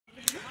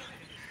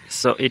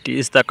So it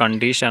is the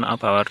condition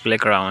of our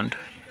playground.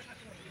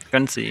 You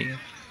can see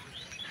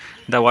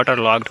the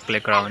waterlogged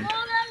playground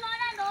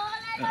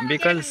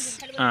because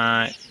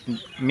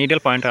middle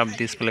point of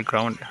this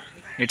playground,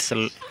 it's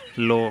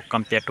low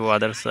compared to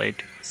other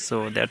side,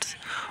 so that's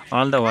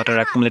all the water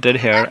accumulated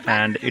here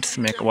and it's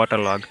make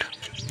waterlogged.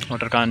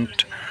 Water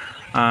can't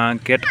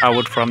get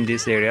out from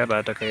this area,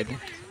 but okay,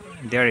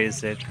 there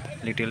is a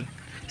little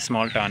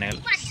small tunnel,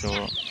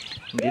 so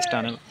this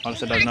tunnel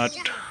also does not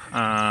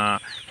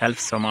help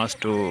so much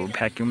to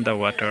vacuum the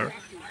water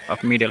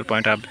of middle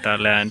point of the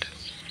land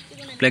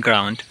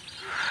playground.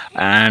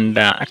 And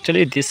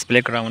actually this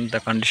playground, the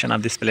condition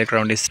of this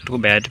playground is too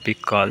bad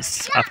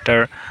because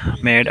after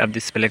made of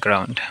this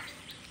playground,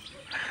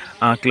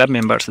 club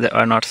members, they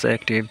are not so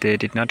active, they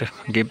did not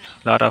give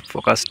a lot of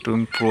focus to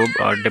improve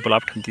or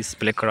develop this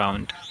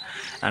playground.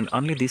 And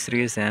only this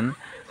reason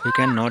you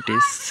can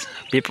notice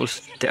people,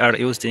 they are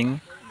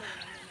using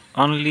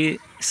only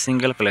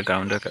single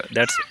playground. Okay,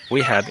 that's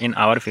we have in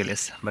our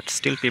village, but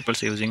still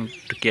people's using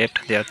to keep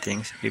their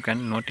things. You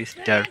can notice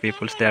there are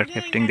people, they are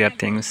keeping their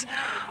things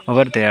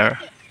over there.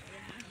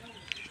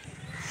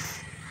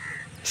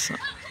 So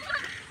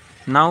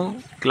now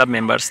club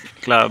members,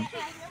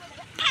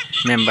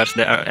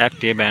 they are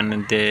active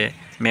and they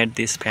made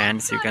these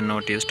fans, you can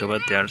notice over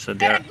there. So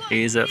there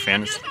is a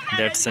fence,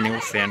 that's a new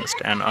fence,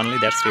 and only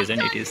that's reason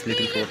it is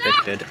little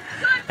protected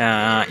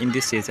in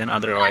this season.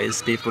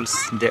 Otherwise people,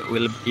 they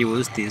will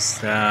use this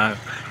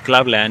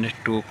club land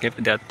to keep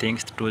their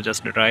things, to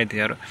just dry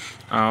their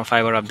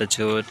fiber of the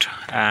jute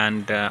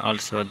and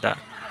also the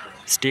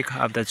stick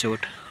of the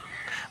jute.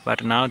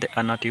 But now they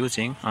are not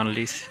using,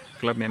 only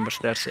club members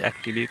that's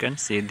active. You can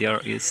see there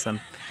is some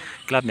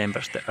club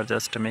members that are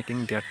just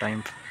making their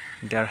time,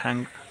 they are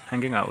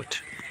hanging out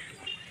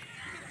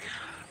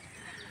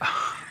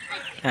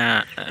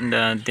and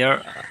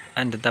there,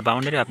 and the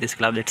boundary of this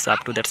club, it's up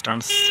to that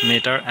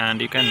transmitter,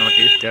 and you can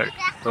notice there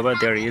over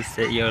there is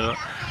a yellow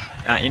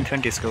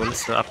infant school.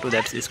 So up to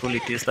that school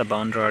it is the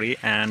boundary,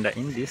 and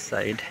in this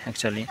side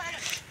actually,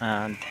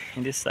 in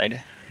this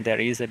side there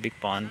is a big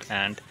pond,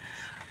 and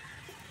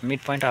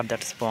midpoint of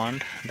that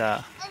pond,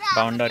 the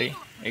boundary,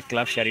 a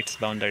club share its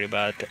boundary,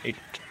 but it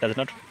does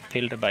not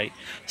filled by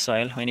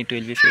soil. When it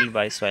will be filled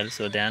by soil,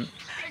 so then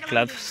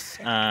clubs,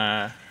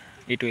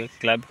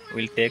 club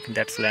will take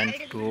that land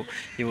to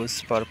use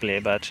for play.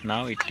 But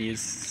now it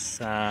is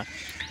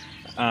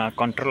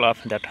control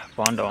of that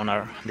pond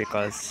owner,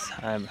 because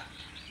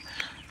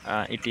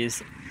it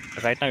is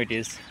right now it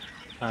is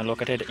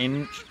located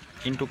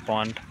into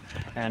pond,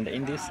 and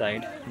in this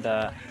side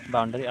the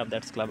boundary of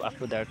that club up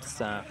to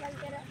that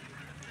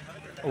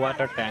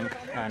water tank,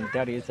 and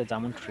there is a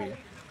jamun tree.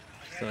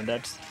 So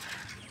that's,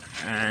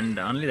 and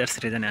only that's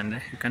the reason.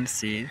 And you can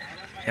see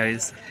here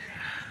is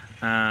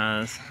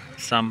uh,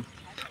 some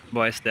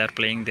boys, they are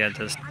playing, they are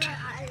just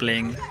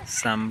playing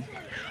some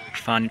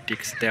fun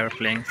tricks they are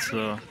playing.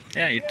 So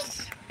yeah,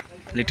 it's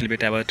little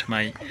bit about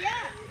my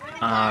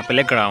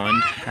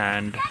playground,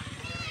 and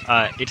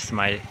it's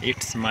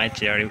my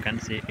chair. You can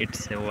see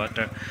it's a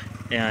water,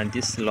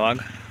 this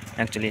log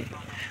actually.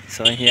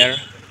 So here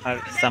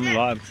are some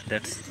logs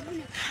that's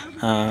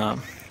uh,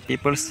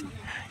 people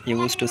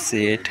used to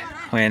see it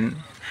when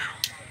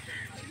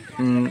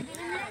mm,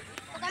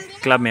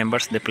 club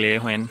members they play,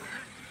 when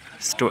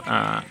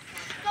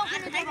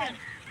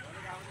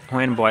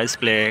boys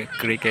play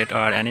cricket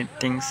or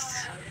anything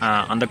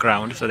on the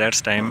ground. So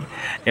that's time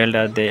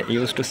elder, they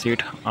used to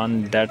sit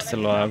on that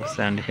logs,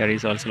 and here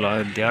is also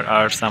log, there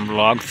are some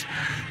logs,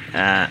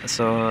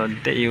 so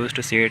they used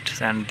to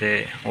sit and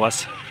they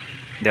watch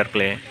their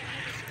play.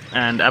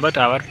 And about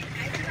our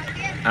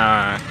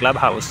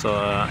clubhouse, so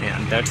yeah,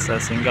 that's a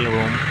single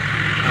room,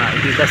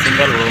 it is a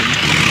single room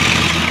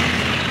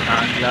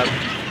club.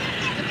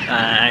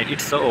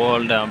 It's so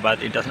old,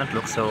 but it does not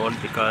look so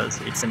old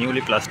because it's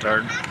newly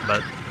plastered,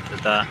 but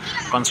the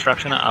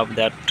construction of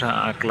that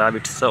club,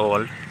 it's so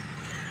old.